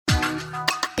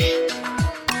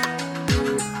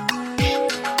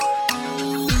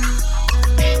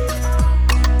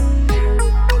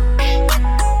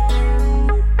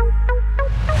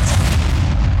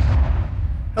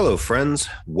Hello, friends.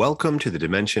 Welcome to the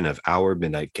dimension of Our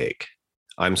Midnight Cake.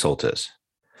 I'm Soltis.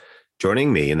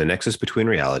 Joining me in the nexus between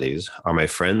realities are my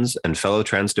friends and fellow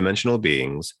transdimensional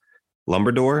beings,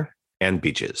 Lumberdor and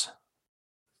Beaches.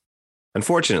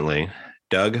 Unfortunately,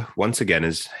 Doug once again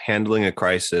is handling a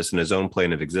crisis in his own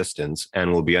plane of existence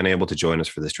and will be unable to join us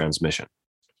for this transmission.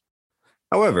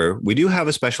 However, we do have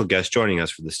a special guest joining us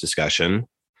for this discussion,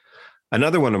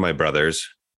 another one of my brothers,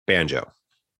 Banjo.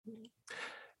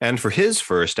 And for his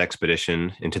first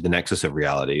expedition into the nexus of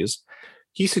realities,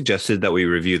 he suggested that we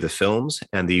review the films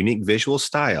and the unique visual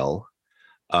style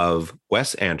of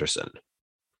Wes Anderson.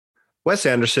 Wes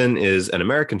Anderson is an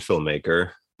American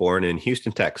filmmaker born in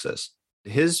Houston, Texas.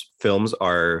 His films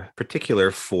are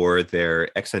particular for their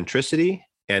eccentricity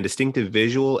and distinctive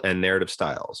visual and narrative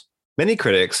styles. Many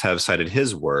critics have cited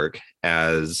his work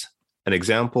as an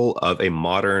example of a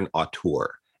modern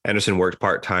auteur. Anderson worked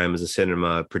part-time as a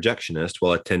cinema projectionist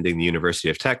while attending the University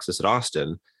of Texas at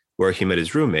Austin, where he met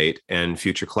his roommate and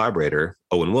future collaborator,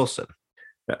 Owen Wilson.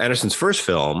 Now, Anderson's first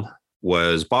film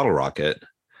was Bottle Rocket,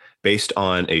 based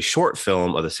on a short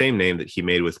film of the same name that he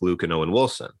made with Luke and Owen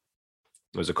Wilson.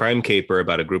 It was a crime caper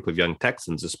about a group of young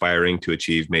Texans aspiring to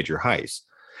achieve major heists.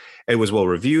 It was well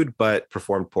reviewed, but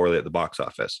performed poorly at the box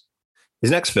office.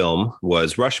 His next film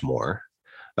was Rushmore,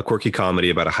 a quirky comedy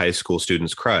about a high school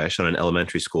student's crush on an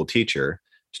elementary school teacher,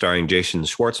 starring Jason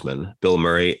Schwartzman, Bill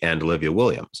Murray, and Olivia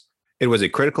Williams. It was a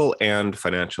critical and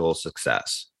financial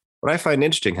success. What I find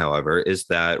interesting, however, is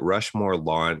that Rushmore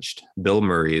launched Bill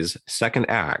Murray's second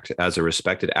act as a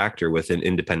respected actor within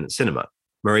independent cinema.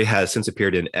 Murray has since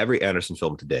appeared in every Anderson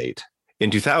film to date. In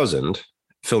 2000,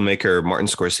 filmmaker Martin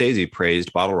Scorsese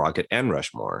praised Bottle Rocket and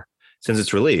Rushmore. Since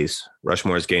its release,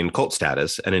 Rushmore has gained cult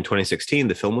status, and in 2016,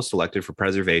 the film was selected for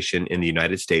preservation in the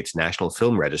United States National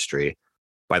Film Registry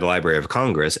by the Library of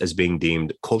Congress as being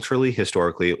deemed culturally,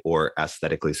 historically, or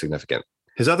aesthetically significant.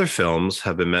 His other films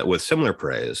have been met with similar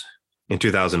praise. In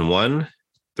 2001,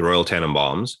 The Royal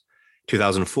Tenenbaums,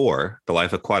 2004, The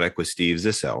Life Aquatic with Steve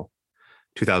Zissou,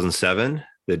 2007,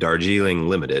 The Darjeeling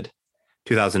Limited,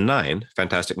 2009,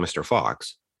 Fantastic Mr.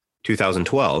 Fox,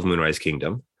 2012, Moonrise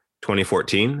Kingdom,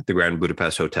 2014, The Grand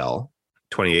Budapest Hotel,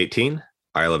 2018,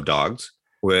 Isle of Dogs,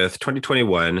 with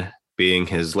 2021 being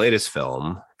his latest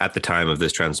film at the time of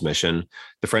this transmission,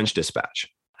 The French Dispatch.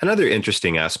 Another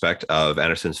interesting aspect of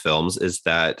Anderson's films is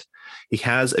that he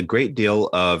has a great deal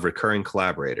of recurring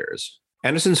collaborators.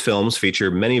 Anderson's films feature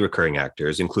many recurring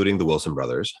actors, including the Wilson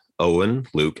brothers, Owen,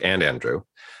 Luke, and Andrew,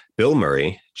 Bill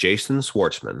Murray, Jason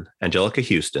Schwartzman, Angelica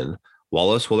Houston,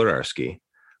 Wallace Wolodarski,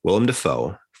 Willem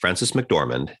Dafoe, Frances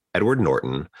McDormand, Edward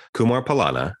Norton, Kumar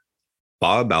Pallana,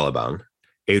 Bob Balaban,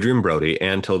 Adrian Brody,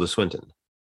 and Tilda Swinton.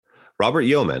 Robert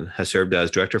Yeoman has served as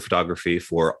director of photography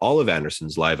for all of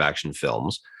Anderson's live-action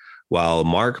films, while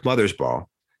Mark Mothersbaugh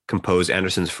composed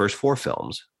Anderson's first 4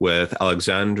 films, with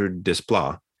Alexandre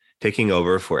Desplat taking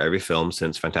over for every film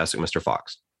since Fantastic Mr.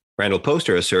 Fox. Randall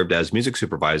Poster has served as music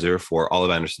supervisor for all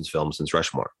of Anderson's films since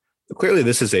Rushmore. Clearly,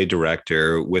 this is a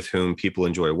director with whom people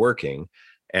enjoy working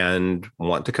and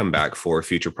want to come back for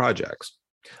future projects.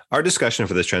 Our discussion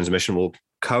for this transmission will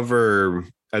cover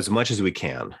as much as we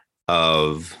can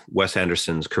of Wes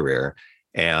Anderson's career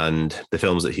and the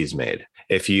films that he's made.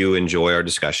 If you enjoy our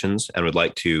discussions and would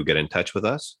like to get in touch with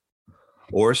us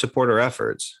or support our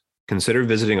efforts, consider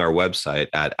visiting our website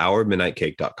at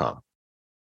ourmidnightcake.com.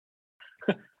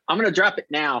 I'm going to drop it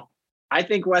now. I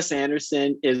think Wes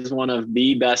Anderson is one of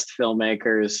the best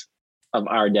filmmakers of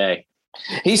our day.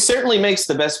 He certainly makes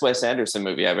the best Wes Anderson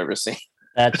movie I've ever seen.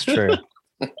 That's true.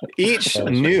 Each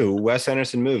new Wes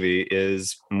Anderson movie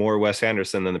is more Wes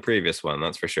Anderson than the previous one,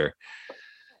 that's for sure.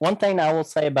 One thing I will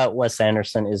say about Wes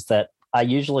Anderson is that I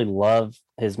usually love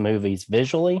his movies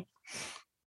visually,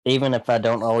 even if I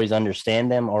don't always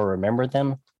understand them or remember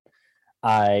them.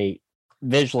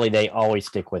 Visually, they always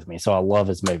stick with me, so I love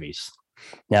his movies.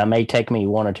 Now, it may take me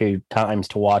 1 or 2 times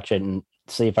to watch it and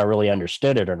see if I really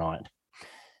understood it or not.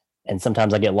 And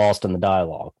sometimes I get lost in the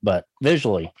dialogue, but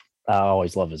visually, I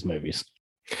always love his movies.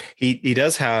 He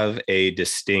does have a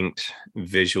distinct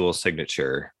visual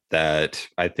signature that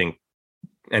I think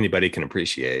anybody can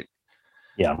appreciate.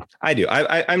 Yeah, I do.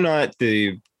 I'm not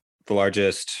the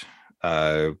largest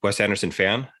Wes Anderson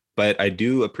fan, but I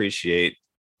do appreciate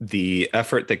the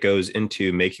effort that goes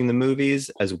into making the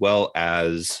movies, as well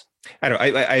as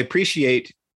I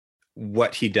appreciate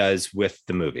what he does with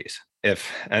the movies.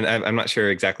 And I'm not sure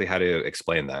exactly how to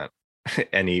explain that.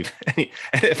 any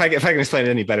if I can explain it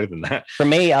any better than that. For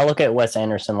me, I look at Wes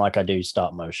Anderson like I do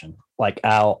stop motion. Like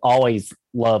I'll always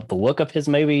love the look of his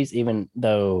movies, even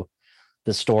though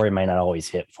the story may not always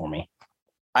hit for me.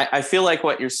 I feel like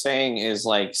what you're saying is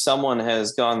like someone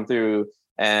has gone through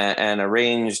and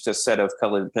arranged a set of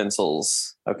colored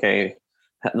pencils, okay,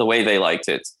 the way they liked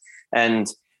it. And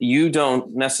you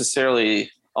don't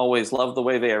necessarily always love the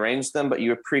way they arranged them, but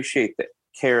you appreciate the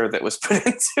care that was put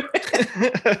into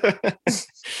it.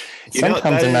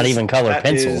 Sometimes they're not even colored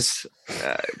pencils.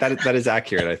 That is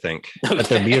accurate, I think. But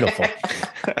they're beautiful.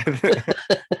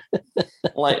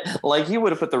 like you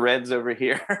would have put the reds over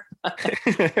here.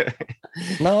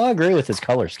 No, I agree with his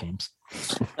color schemes.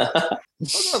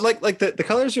 like the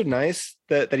colors are nice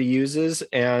that he uses,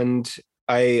 and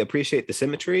I appreciate the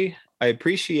symmetry. I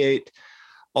appreciate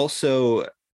also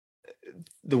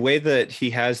the way that he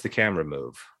has the camera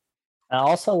move. I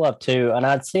also love too, and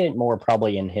I'd see it more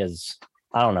probably in his,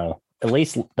 I don't know, at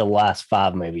least the last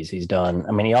 5 movies he's done.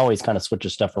 I mean, he always kind of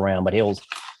switches stuff around, but he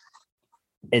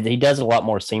does it a lot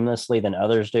more seamlessly than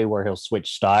others do, where he'll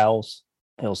switch styles.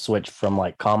 He'll switch from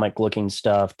like comic looking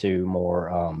stuff to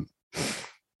more,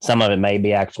 some of it may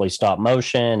be actually stop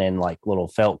motion and like little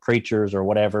felt creatures or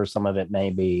whatever. Some of it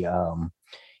may be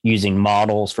using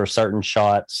models for certain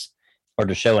shots or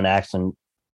to show an action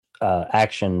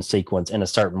sequence in a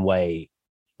certain way.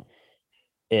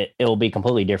 It'll be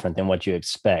completely different than what you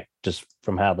expect just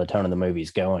from how the tone of the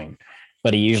movie's going.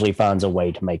 But he usually finds a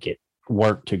way to make it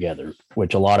work together,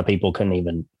 which a lot of people couldn't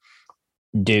even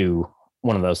do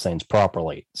one of those things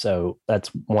properly. So that's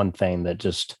one thing that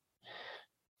just,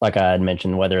 like I had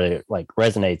mentioned, whether it like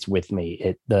resonates with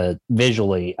me,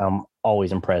 visually, I'm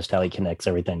always impressed how he connects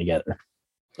everything together.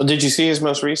 Well, did you see his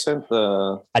most recent?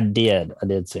 I did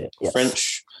see it. Yes.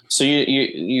 French. So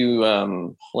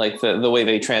you like the way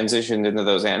they transitioned into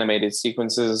those animated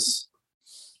sequences.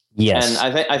 Yes.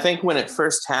 And I think when it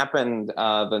first happened,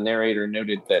 the narrator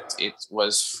noted that it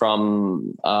was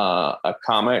from a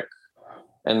comic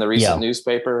in the recent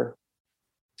newspaper.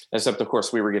 Except, of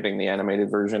course, we were getting the animated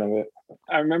version of it.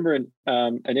 I remember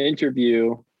an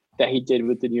interview that he did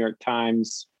with the New York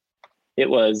Times. It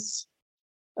was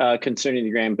concerning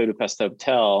the Grand Budapest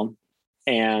Hotel.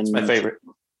 And it's my favorite.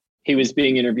 He was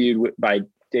being interviewed by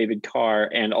David Carr,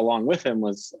 and along with him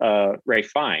was Ray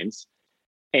Fiennes.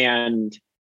 And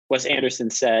Wes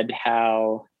Anderson said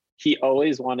how he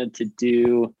always wanted to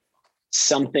do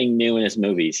something new in his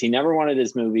movies. He never wanted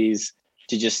his movies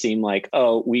to just seem like,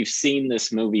 oh, we've seen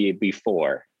this movie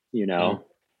before, you know? Mm.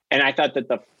 And I thought that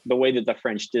the way that the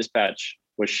French Dispatch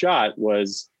was shot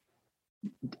was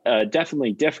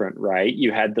definitely different, right?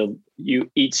 You had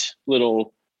each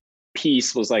little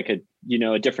piece was like a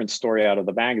different story out of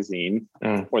the magazine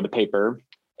or the paper.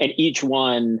 And each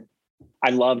one, I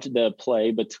loved the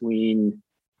play between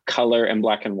color and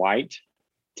black and white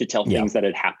to tell things that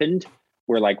had happened,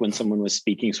 where like when someone was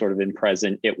speaking sort of in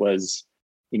present, it was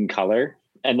in color.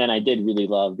 And then I did really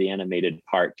love the animated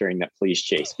part during that police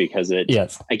chase, because it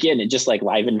just like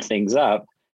livened things up.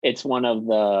 It's one of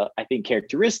the, I think,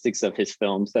 characteristics of his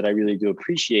films that I really do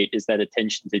appreciate, is that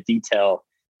attention to detail.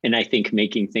 And I think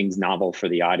making things novel for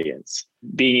the audience,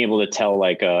 being able to tell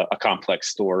like a complex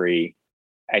story,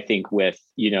 I think with,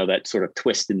 that sort of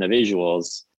twist in the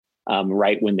visuals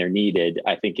right when they're needed,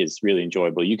 I think is really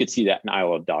enjoyable. You could see that in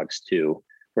Isle of Dogs too,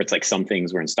 where it's like some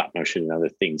things were in stop motion and other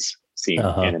things seem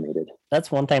animated. That's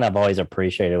one thing I've always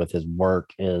appreciated with his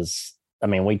work is, I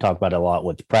mean, we talk about it a lot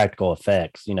with practical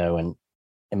effects, in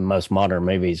most modern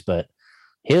movies, but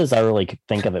his, I really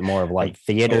think of it more of like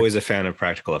theater. Always a fan of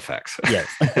practical effects. Yes.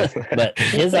 But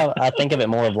his, I think of it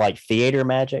more of like theater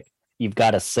magic. You've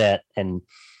got a set and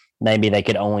maybe they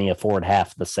could only afford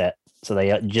half the set, so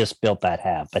they just built that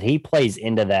half. But he plays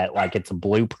into that like it's a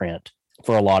blueprint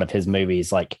for a lot of his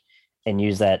movies, like, and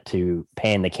use that to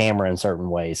pan the camera in certain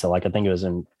ways. So like I think it was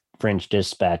in French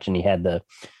Dispatch, and he had the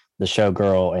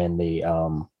showgirl and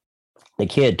the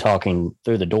kid talking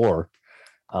through the door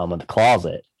of the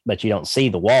closet, but you don't see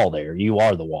the wall there. You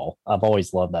are the wall. I've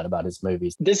always loved that about his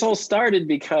movies. This all started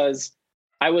because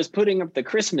I was putting up the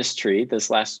Christmas tree this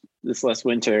last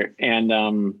winter,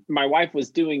 and my wife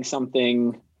was doing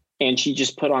something, and she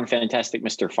just put on Fantastic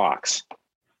Mr. Fox.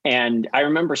 And I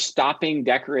remember stopping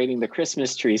decorating the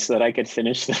Christmas tree so that I could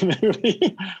finish the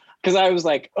movie. Because I was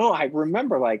like, oh, I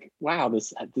remember, like, wow,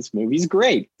 this movie's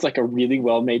great. It's like a really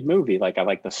well-made movie. Like, I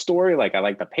like the story. Like, I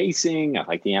like the pacing. I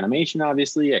like the animation,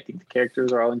 obviously. I think the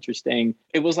characters are all interesting.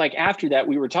 It was like after that,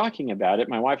 we were talking about it.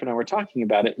 My wife and I were talking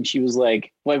about it. And she was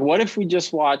like, what if we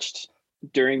just watched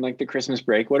during, like, the Christmas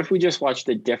break? What if we just watched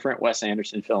a different Wes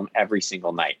Anderson film every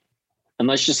single night? And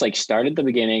let's just, like, start at the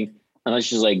beginning and let's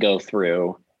just like go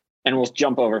through, and we'll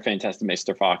jump over Fantastic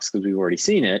Mr. Fox because we've already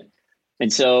seen it.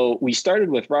 And so we started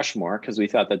with Rushmore because we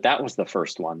thought that that was the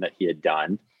first one that he had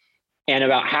done. And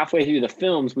about halfway through the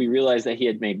films, we realized that he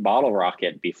had made Bottle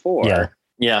Rocket before.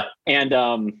 Yeah. And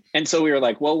so we were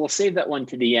like, well, we'll save that one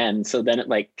to the end. So then it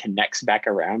like connects back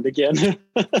around again.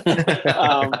 And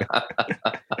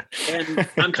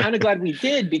I'm kind of glad we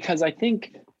did, because I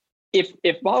think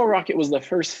if Bottle Rocket was the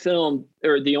first film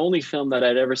or the only film that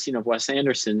I'd ever seen of Wes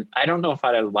Anderson, I don't know if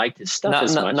I'd have liked his stuff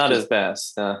as much. Not his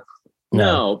best.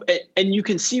 No. And you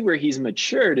can see where he's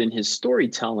matured in his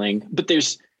storytelling, but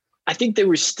I think there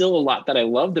was still a lot that I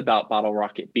loved about Bottle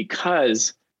Rocket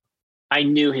because I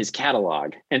knew his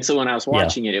catalog. And so when I was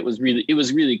watching it, it was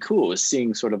really cool. It was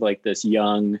seeing sort of like this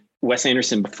young Wes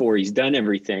Anderson before he's done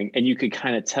everything. And you could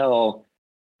kind of tell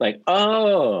like,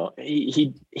 oh,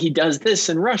 he does this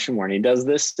in Rushmore, and he does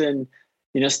this in,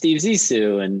 Steve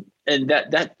Zissou. And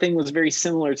that thing was very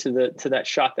similar to that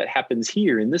shot that happens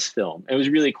here in this film. It was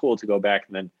really cool to go back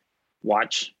and then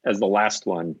watch as the last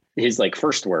one, his like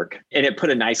first work. And it put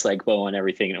a nice like bow on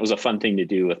everything. And it was a fun thing to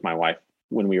do with my wife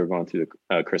when we were going through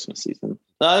the Christmas season.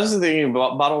 I was thinking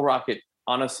about Bottle Rocket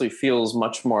honestly feels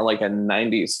much more like a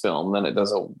 90s film than it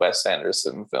does a Wes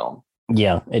Anderson film.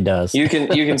 Yeah, it does. You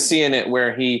can see in it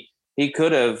where he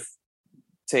could have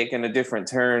taken a different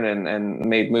turn and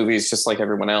made movies just like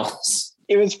everyone else.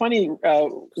 It was funny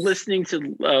listening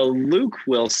to Luke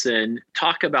Wilson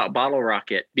talk about Bottle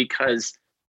Rocket, because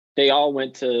they all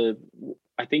went to,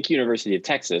 I think, University of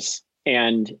Texas,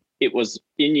 and it was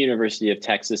in University of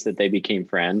Texas that they became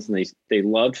friends, and they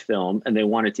loved film and they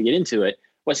wanted to get into it.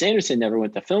 Wes Anderson never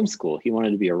went to film school. He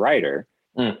wanted to be a writer.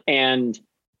 And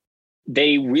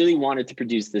they really wanted to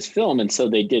produce this film. And so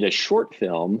they did a short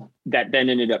film that then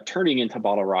ended up turning into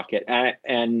Bottle Rocket.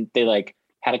 And they like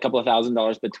had a couple of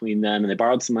 $1,000s between them, and they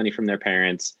borrowed some money from their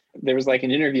parents. There was like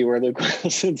an interview where Luke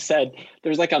Wilson said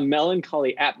there was like a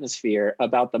melancholy atmosphere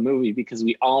about the movie because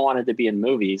we all wanted to be in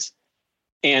movies.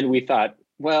 And we thought,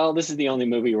 well, this is the only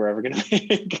movie we're ever going to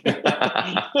make.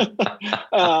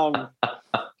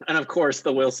 And of course,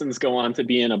 the Wilsons go on to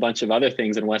be in a bunch of other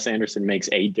things, and Wes Anderson makes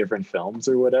 8 different films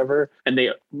or whatever. And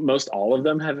most all of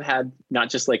them have had not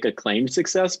just like acclaimed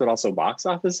success, but also box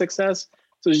office success.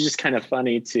 So it's just kind of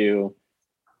funny to,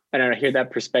 I don't know, hear that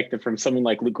perspective from someone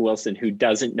like Luke Wilson, who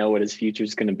doesn't know what his future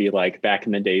is going to be like back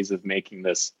in the days of making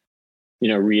this,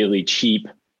 really cheap,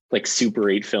 like Super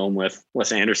 8 film with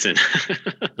Wes Anderson.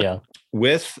 Yeah.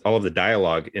 With all of the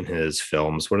dialogue in his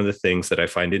films, one of the things that I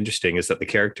find interesting is that the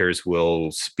characters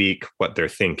will speak what they're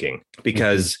thinking,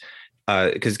 because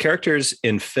characters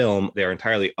in film, they're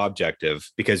entirely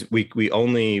objective, because we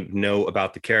only know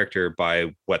about the character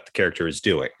by what the character is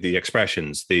doing, the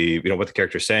expressions, what the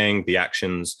character is saying, the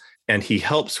actions, and he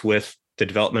helps with the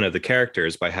development of the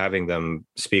characters by having them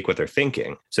speak what they're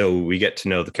thinking. So we get to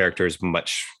know the characters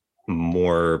much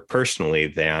more personally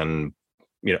than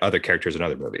other characters in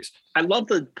other movies. I love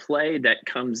the play that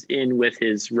comes in with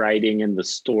his writing and the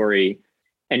story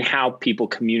and how people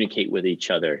communicate with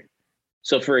each other.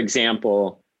 So for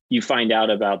example, you find out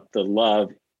about the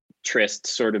love tryst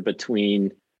sort of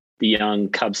between the young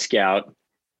Cub Scout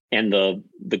and the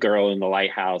girl in the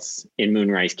lighthouse in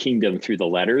Moonrise Kingdom through the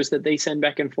letters that they send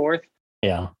back and forth.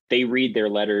 Yeah. They read their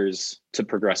letters to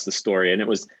progress the story. And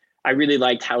I really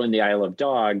liked how in the Isle of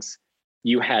Dogs,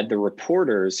 you had the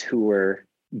reporters who were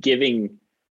giving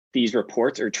these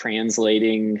reports or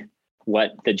translating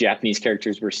what the Japanese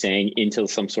characters were saying into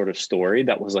some sort of story.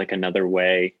 That was like another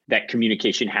way that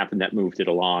communication happened that moved it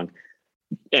along.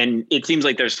 And it seems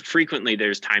like there's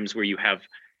times where you have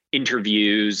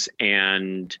interviews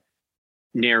and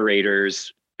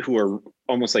narrators who are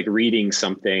almost like reading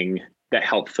something that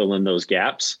help fill in those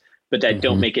gaps, but that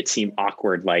don't make it seem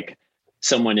awkward, like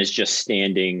someone is just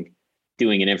standing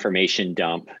doing an information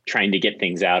dump, trying to get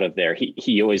things out of there.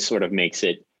 He always sort of makes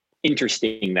it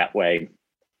interesting that way.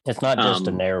 It's not just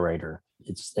a narrator.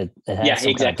 It has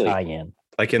some kind of tie-in.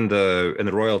 Like in the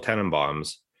Royal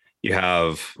Tenenbaums, you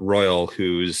have Royal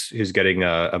who's getting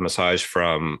a massage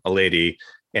from a lady,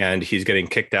 and he's getting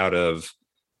kicked out of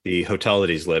the hotel that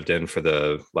he's lived in for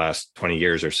the last 20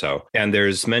 years or so. And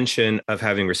there's mention of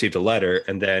having received a letter,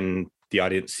 and then the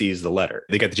audience sees the letter.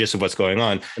 They get the gist of what's going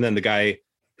on, and then the guy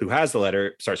who has the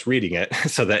letter starts reading it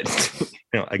so that,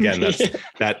 again,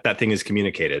 that thing is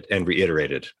communicated and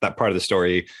reiterated. That part of the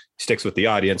story sticks with the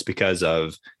audience because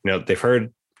of, they've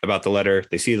heard about the letter,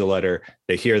 they see the letter,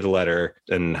 they hear the letter,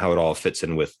 and how it all fits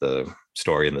in with the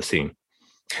story and the scene.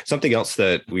 Something else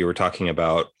that we were talking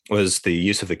about was the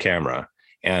use of the camera.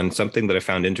 And something that I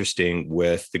found interesting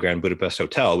with the Grand Budapest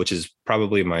Hotel, which is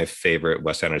probably my favorite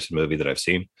Wes Anderson movie that I've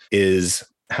seen, is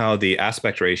how the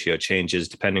aspect ratio changes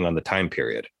depending on the time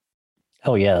period.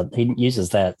 Oh yeah, he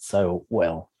uses that so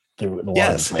well through a lot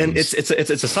Yes, of and movies.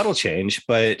 it's a subtle change,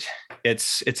 but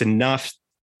it's enough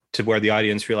to where the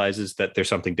audience realizes that there's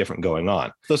something different going on.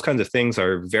 Those kinds of things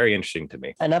are very interesting to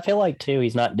me. And I feel like too,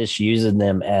 he's not just using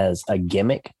them as a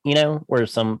gimmick, where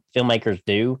some filmmakers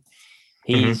do.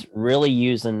 He's really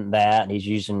using that. He's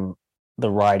using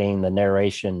the writing, the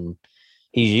narration.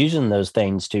 He's using those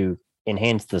things to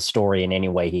enhance the story in any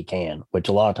way he can, which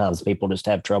a lot of times people just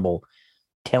have trouble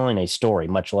telling a story,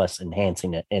 much less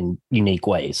enhancing it in unique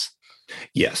ways.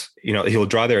 Yes. He'll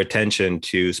draw their attention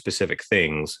to specific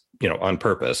things, on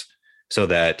purpose so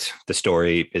that the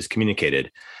story is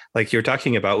communicated. Like you're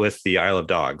talking about with the Isle of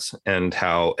Dogs and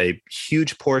how a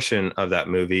huge portion of that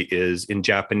movie is in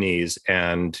Japanese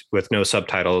and with no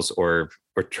subtitles or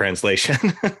translation.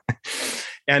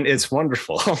 And it's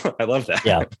wonderful. I love that.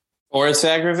 Yeah. Or it's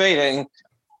aggravating.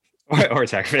 Or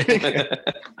it's aggravating.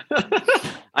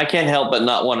 I can't help but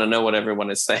not want to know what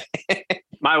everyone is saying.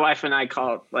 My wife and I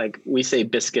we say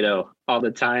biscuito all the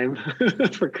time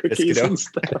for cookies Biscuito. and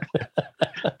stuff.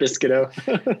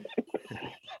 Biscuito.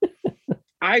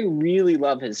 I really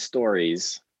love his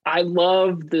stories. I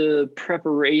love the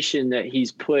preparation that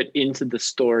he's put into the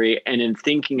story and in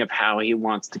thinking of how he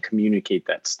wants to communicate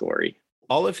that story.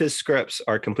 All of his scripts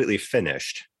are completely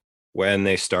finished when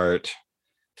they start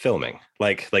filming.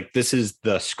 Like this is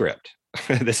the script.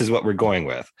 This is what we're going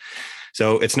with.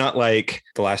 So it's not like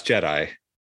The Last Jedi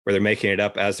where they're making it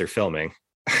up as they're filming.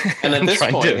 And at this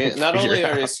point, not only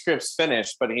are his scripts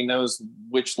finished, but he knows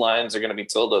which lines are going to be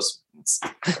told us.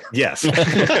 Yes.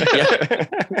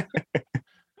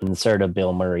 Insert a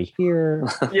Bill Murray here.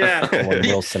 Yeah. Owen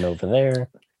Wilson over there.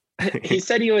 He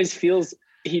said he always feels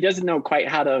he doesn't know quite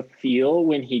how to feel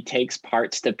when he takes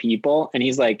parts to people. And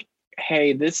he's like,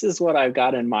 hey, this is what I've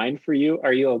got in mind for you.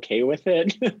 Are you okay with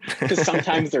it? Because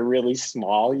sometimes they're really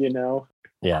small,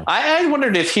 Yeah. I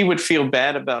wondered if he would feel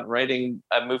bad about writing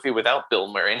a movie without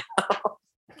Bill Murray.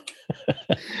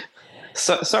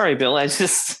 Sorry, Bill. I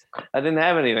didn't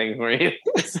have anything for you.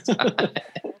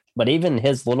 But even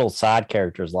his little side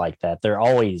characters like that, they're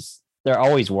always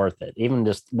worth it. Even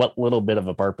just what little bit of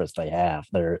a purpose they have,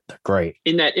 they're great.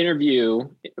 In that interview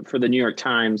for the New York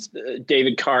Times,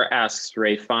 David Carr asks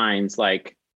Ray Fiennes,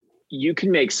 you can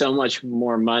make so much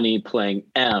more money playing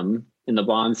M in the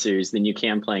Bond series than you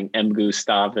can playing M.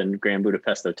 Gustav in Grand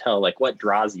Budapest Hotel. What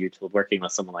draws you to working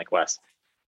with someone like Wes?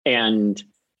 And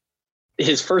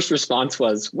his first response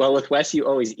was, well, with Wes, you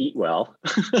always eat well.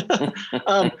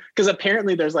 Because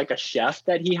apparently there's a chef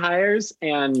that he hires.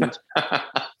 And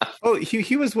oh,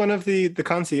 he was one of the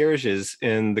concierges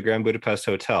in the Grand Budapest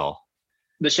Hotel.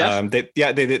 The chef?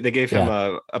 They gave him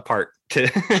a part to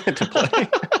play.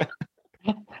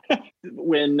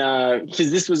 When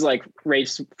because this was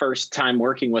Rafe's first time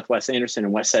working with Wes Anderson,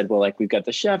 and Wes said, well, we've got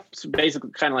the chef, so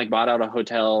basically kind of bought out a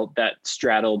hotel that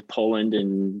straddled Poland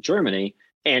and Germany,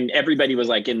 and everybody was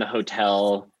in the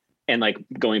hotel and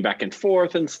going back and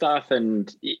forth and stuff,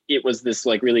 and it was this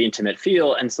really intimate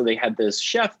feel. And so they had this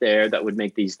chef there that would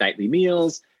make these nightly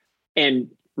meals, and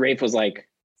Rafe was like,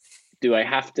 do I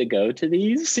have to go to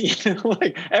these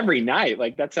every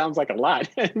night? That sounds like a lot.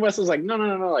 And Wes was like,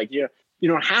 no, you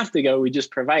don't have to go, we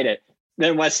just provide it.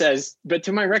 Then Wes says, but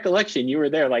to my recollection, you were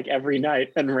there every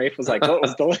night. And Rafe was like, oh, it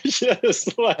was delicious.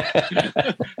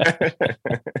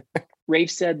 Rafe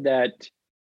said that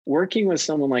working with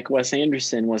someone like Wes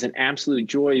Anderson was an absolute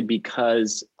joy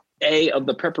because of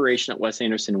the preparation that Wes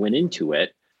Anderson went into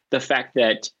it, the fact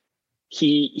that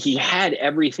he had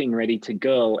everything ready to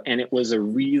go, and it was a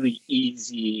really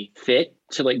easy fit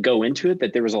to go into it,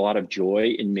 that there was a lot of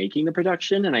joy in making the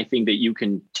production. And I think that you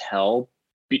can tell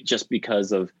just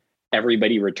because of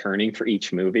everybody returning for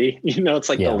each movie. It's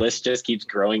the list just keeps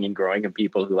growing and growing of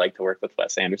people who like to work with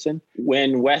Wes Anderson.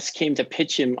 When Wes came to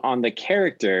pitch him on the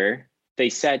character, they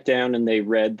sat down and they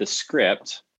read the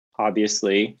script,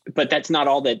 obviously, but that's not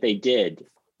all that they did.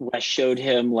 Wes showed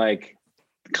him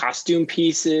costume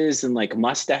pieces and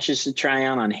mustaches to try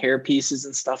on hair pieces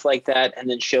and stuff like that, and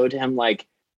then showed him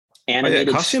animated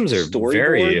costumes are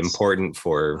very important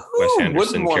for Wes Anderson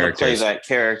wouldn't want characters. To play that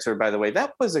character, by the way.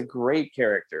 That was a great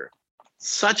character.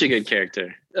 Such a good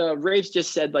character. Rafe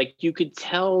just said you could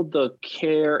tell the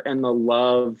care and the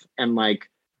love and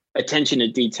attention to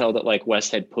detail that Wes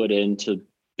had put into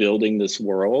building this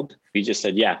world. He just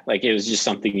said, it was just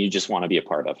something you just want to be a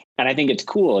part of. And I think it's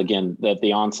cool, again, that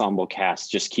the ensemble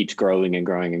cast just keeps growing and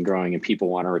growing and growing, and people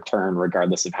want to return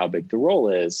regardless of how big the role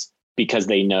is, because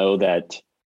they know that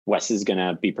Wes is going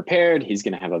to be prepared. He's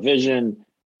going to have a vision.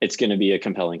 It's going to be a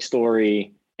compelling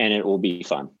story, and it will be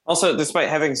fun. Also, despite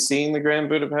having seen the Grand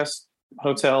Budapest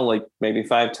Hotel like maybe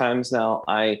 5 times now.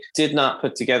 I did not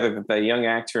put together that the young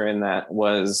actor in that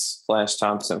was Flash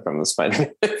Thompson from the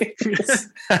Spider-Man movies.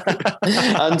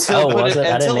 until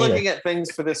looking at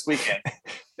things for this weekend.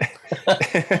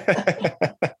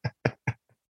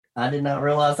 I did not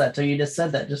realize that till you just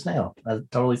said that just now. I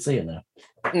totally see it now.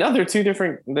 No, they're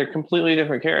completely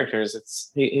different characters.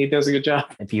 He does a good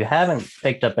job. If you haven't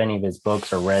picked up any of his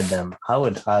books or read them, I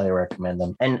would highly recommend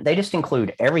them. And they just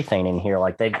include everything in here.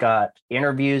 Like they've got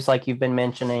interviews, like you've been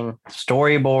mentioning,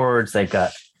 storyboards. They've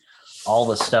got all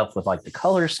the stuff with like the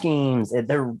color schemes.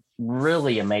 They're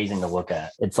really amazing to look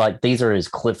at. It's like these are his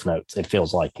cliff notes, it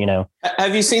feels like, you know.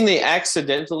 Have you seen the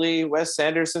accidentally Wes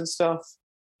Anderson stuff?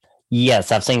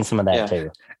 Yes, I've seen some of that too.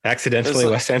 Accidentally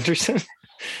Wes Anderson?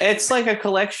 It's like a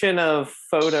collection of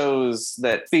photos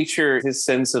that feature his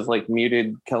sense of like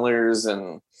muted colors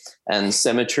and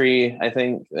symmetry. I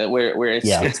think where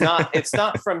it's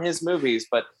not from his movies,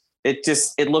 but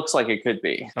it looks like it could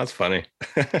be. That's funny.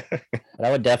 I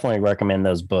would definitely recommend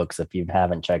those books if you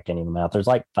haven't checked any of them out. There's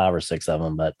like 5 or 6 of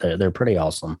them, but they're pretty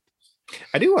awesome.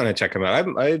 I do want to check them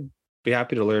out. I'd be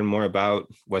happy to learn more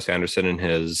about Wes Anderson and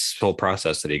his whole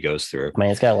process that he goes through. I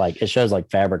mean, it shows like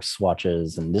fabric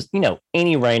swatches and just,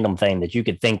 any random thing that you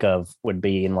could think of would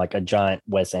be in like a giant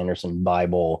Wes Anderson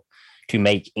Bible to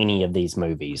make any of these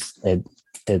movies.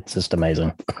 It's just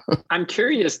amazing. I'm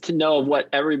curious to know what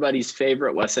everybody's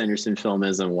favorite Wes Anderson film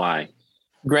is and why.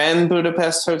 Grand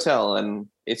Budapest Hotel, and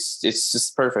it's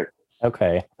just perfect.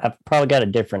 Okay, I've probably got a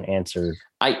different answer.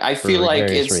 I feel like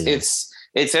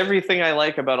it's everything I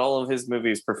like about all of his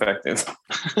movies perfected.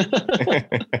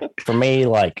 For me,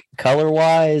 like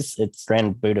color-wise, it's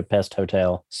Grand Budapest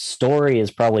Hotel. Story is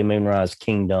probably Moonrise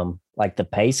Kingdom. Like the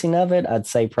pacing of it, I'd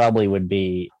say probably would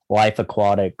be Life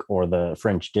Aquatic or The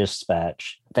French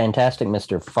Dispatch. Fantastic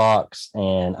Mr. Fox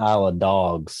and Isle of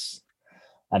Dogs,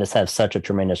 I just have such a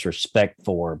tremendous respect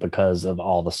for because of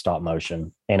all the stop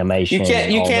motion animation.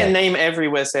 You can't name every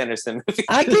Wes Anderson movie.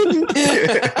 I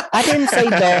didn't say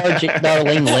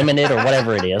Darling Limited or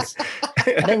whatever it is.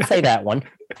 I didn't say that one.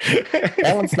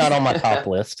 That one's not on my top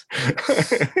list.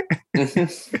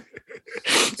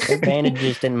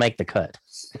 Advantages didn't make the cut.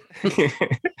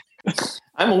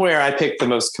 I'm aware I picked the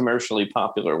most commercially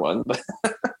popular one, but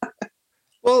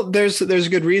well, there's a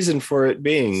good reason for it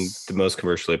being the most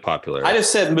commercially popular. I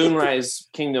just said Moonrise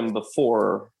Kingdom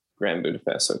before Grand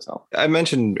Budapest Hotel. I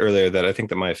mentioned earlier that I think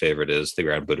that my favorite is the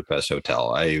Grand Budapest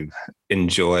Hotel. I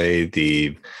enjoy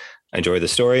the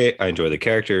story. I enjoy the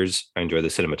characters. I enjoy the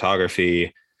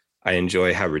cinematography. I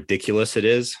enjoy how ridiculous it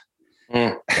is.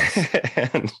 And,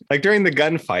 like during the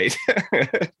gunfight.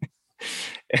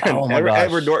 And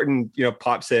Edward Norton,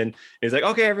 pops in. He's like,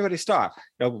 "Okay, everybody, stop!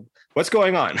 What's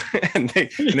going on?" And they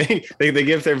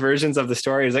give their versions of the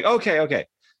story. He's like, "Okay,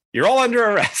 you're all under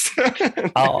arrest."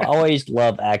 I always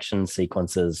love action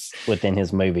sequences within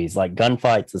his movies, like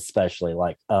gunfights, especially.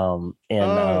 Like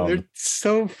they're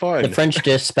so fun. The French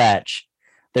Dispatch.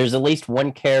 There's at least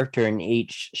one character in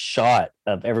each shot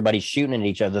of everybody shooting at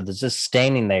each other that's just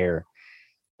standing there,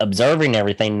 observing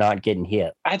everything, not getting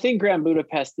hit. I think Grand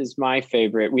Budapest is my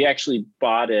favorite. We actually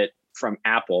bought it from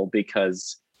Apple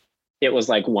because it was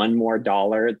like $1 more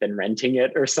than renting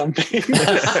it or something.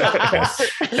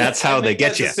 That's how they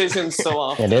get you. Decisions so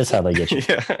often. It is how they get you.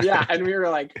 Yeah. And we were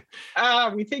like,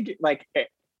 we think like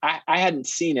I hadn't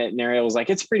seen it, and Ariel was like,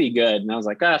 "It's pretty good," and I was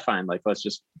like, fine, like let's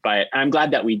just buy it. I'm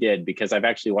glad that we did because I've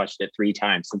actually watched it 3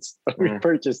 times since we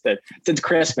purchased it since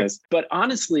Christmas. But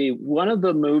honestly, one of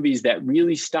the movies that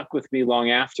really stuck with me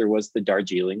long after was the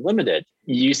Darjeeling Limited.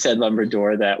 You said,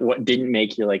 Lumberdor, that what didn't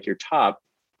make you like your top.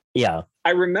 Yeah,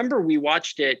 I remember we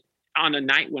watched it on a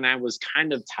night when I was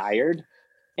kind of tired,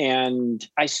 and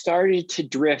I started to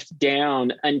drift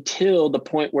down until the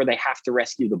point where they have to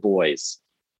rescue the boys,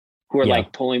 who are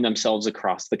like pulling themselves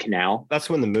across the canal. That's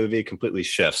when the movie completely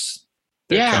shifts.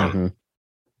 And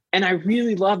I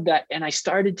really loved that. And I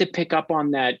started to pick up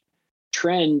on that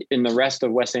trend in the rest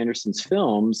of Wes Anderson's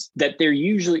films, that there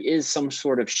usually is some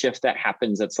sort of shift that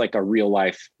happens that's like a real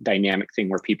life dynamic thing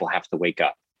where people have to wake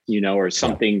up, or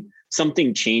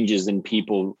something changes and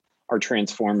people are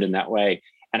transformed in that way.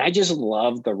 And I just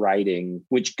love the writing,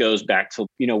 which goes back to,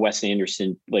 Wes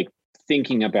Anderson, like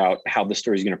thinking about how the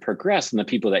story is going to progress and the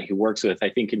people that he works with. I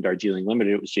think in Darjeeling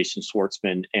Limited, it was Jason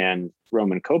Schwartzman and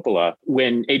Roman Coppola.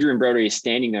 When Adrian Brody is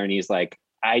standing there and he's like,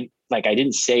 I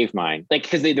didn't save mine. Like,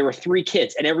 because there were 3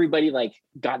 kids and everybody like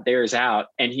got theirs out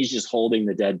and he's just holding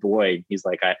the dead boy. He's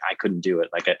like, I couldn't do it.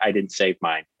 Like, I didn't save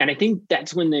mine. And I think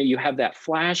that's when you have that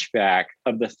flashback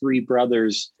of the 3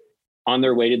 brothers on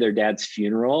their way to their dad's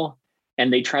funeral.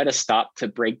 And they try to stop to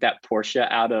break that Porsche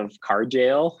out of car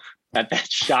jail. at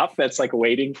that shop that's like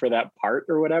waiting for that part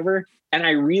or whatever. And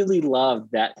I really love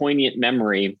that poignant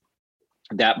memory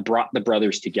that brought the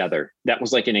brothers together. That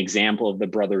was like an example of the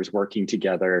brothers working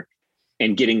together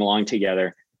and getting along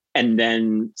together. And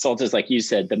then Salta's, like you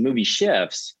said, the movie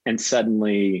shifts and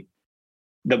suddenly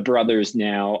the brothers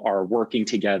now are working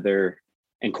together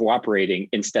and cooperating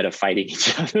instead of fighting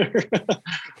each other.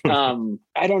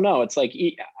 I don't know. It's like,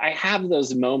 I have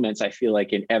those moments, I feel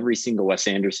like, in every single Wes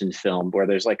Anderson film where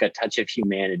there's like a touch of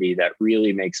humanity that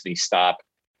really makes me stop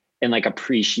and like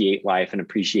appreciate life and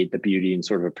appreciate the beauty and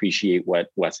sort of appreciate what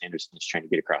Wes Anderson is trying to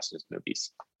get across in his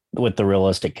movies. With the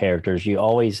realistic characters, you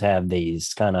always have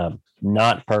these kind of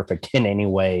not perfect in any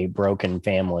way, broken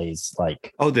families.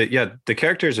 Like, the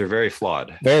characters are very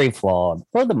flawed. Very flawed.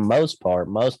 For the most part,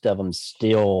 most of them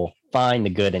still find the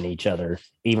good in each other,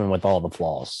 even with all the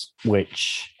flaws,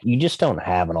 which you just don't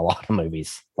have in a lot of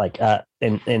movies. Like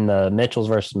in the Mitchells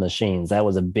versus Machines, that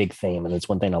was a big theme. And it's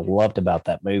one thing I loved about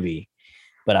that movie.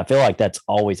 But I feel like that's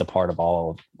always a part of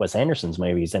all of Wes Anderson's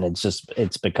movies. And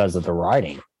it's because of the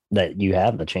writing that you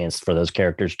have the chance for those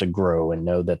characters to grow and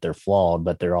know that they're flawed,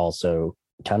 but they're also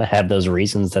kind of have those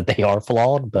reasons that they are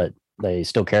flawed, but they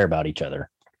still care about each other.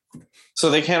 So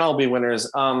they can't all be winners.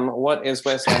 What is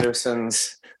Wes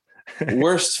Anderson's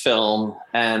worst film,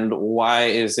 and why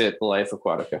is it Life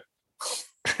Aquatica?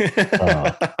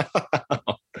 Well,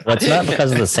 it's not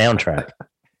because of the soundtrack.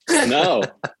 No.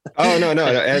 Oh, no.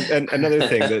 And another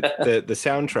thing, that the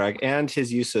soundtrack and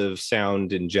his use of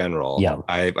sound in general,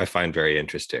 I find very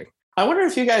interesting. I wonder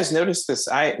if you guys noticed this.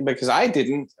 Because I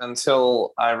didn't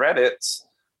until I read it,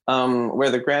 where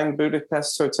the Grand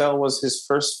Budapest Hotel was his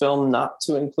first film not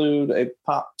to include a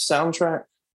pop soundtrack.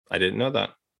 I didn't know that,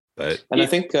 I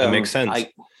think that makes sense.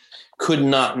 I could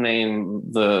not name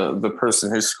the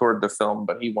person who scored the film,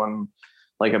 but he won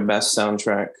like a best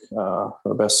soundtrack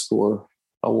or best score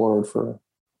award for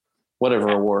whatever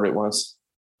award it was.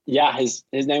 Yeah, his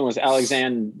name was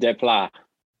Alexandre Desplat.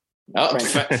 Oh,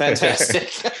 fantastic.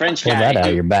 French Pull guy. that out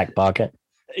of your back pocket.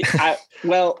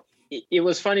 It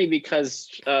was funny because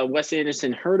Wes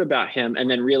Anderson heard about him and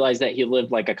then realized that he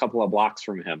lived like a couple of blocks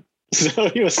from him. So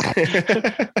he was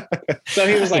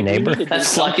like, neighbor.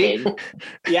 That's lucky.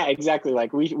 Yeah, exactly.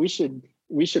 Like we should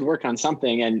work on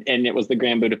something. And it was the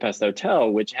Grand Budapest Hotel,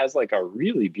 which has like a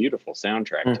really beautiful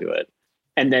soundtrack to it.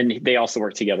 And then they also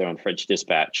worked together on French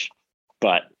Dispatch.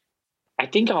 But I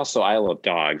think also Isle of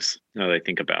Dogs, now that I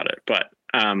think about it. But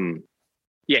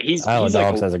he's Isle of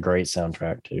Dogs like, has a great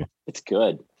soundtrack too. It's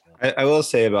good. I will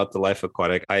say about the Life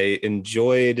Aquatic, I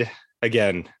enjoyed,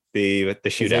 again, the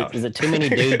shootout. Is it too many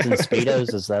dudes in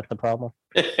Speedos? Is that the problem?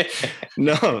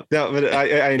 No, but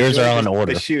I Yours enjoyed are on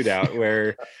order. the shootout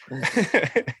where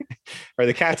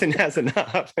the captain has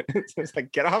enough. It's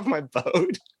like, get off my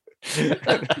boat.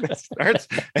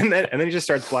 and then he just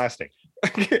starts blasting.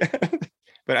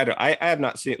 But I have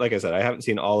not seen, like I said, I haven't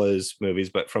seen all his movies,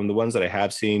 but from the ones that I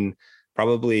have seen,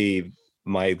 probably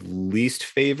my least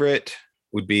favorite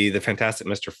would be The Fantastic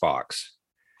Mr. Fox.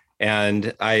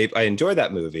 And I enjoy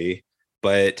that movie,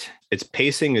 but its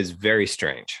pacing is very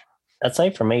strange. I'd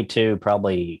say for me too,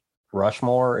 probably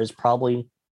Rushmore is probably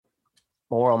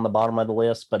more on the bottom of the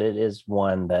list, but it is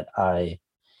one that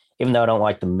even though I don't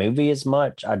like the movie as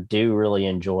much, I do really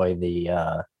enjoy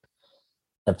the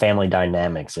family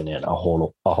dynamics in it a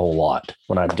whole lot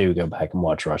when I do go back and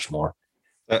watch Rushmore.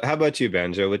 How about you,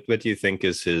 Banjo? What do you think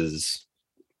is his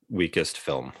weakest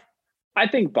film? I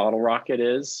think Bottle Rocket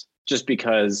is, just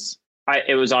because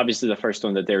it was obviously the first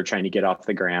one that they were trying to get off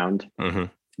the ground. Mm-hmm.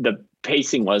 The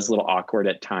pacing was a little awkward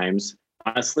at times.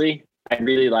 Honestly, I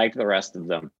really liked the rest of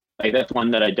them. Like, that's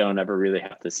one that I don't ever really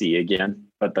have to see again,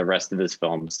 but the rest of his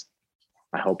films,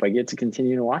 I hope I get to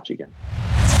continue to watch again.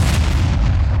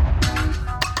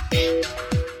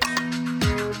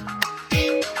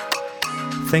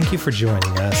 Thank you for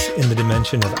joining us in the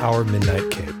dimension of our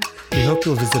Midnight Cape. We hope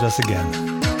you'll visit us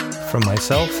again. From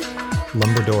myself,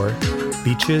 Lumberdor,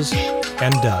 Beaches,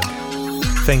 and Doug,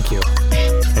 thank you,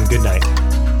 and good night.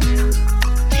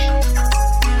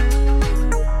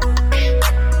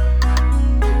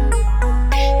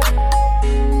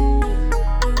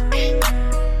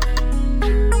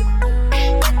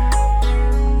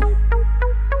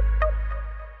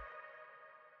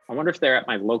 I wonder if they're at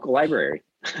my local library.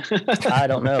 I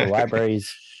don't know.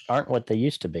 Libraries aren't what they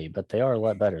used to be, but they are a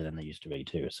lot better than they used to be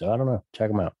too. So I don't know.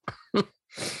 Check them out.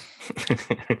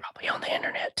 Probably on the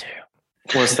internet too.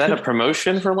 Was that a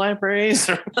promotion for libraries?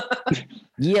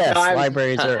 Yes,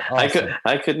 libraries are awesome.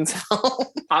 I couldn't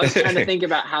tell. I was trying to think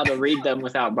about how to read them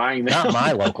without buying them. Not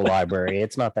my local library.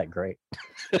 It's not that great.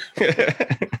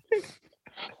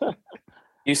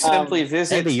 You simply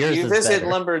maybe yours is visit better.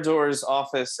 Lumberdore's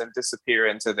office and disappear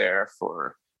into there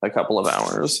for a couple of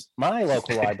hours. My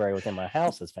local library within my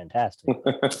house is fantastic.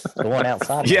 The one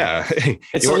outside. my Yeah, house.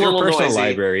 It's your a little personal noisy.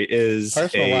 library is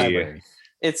Personal library.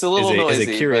 It's a little noisy. is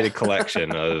a curated but-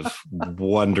 collection of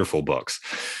wonderful books.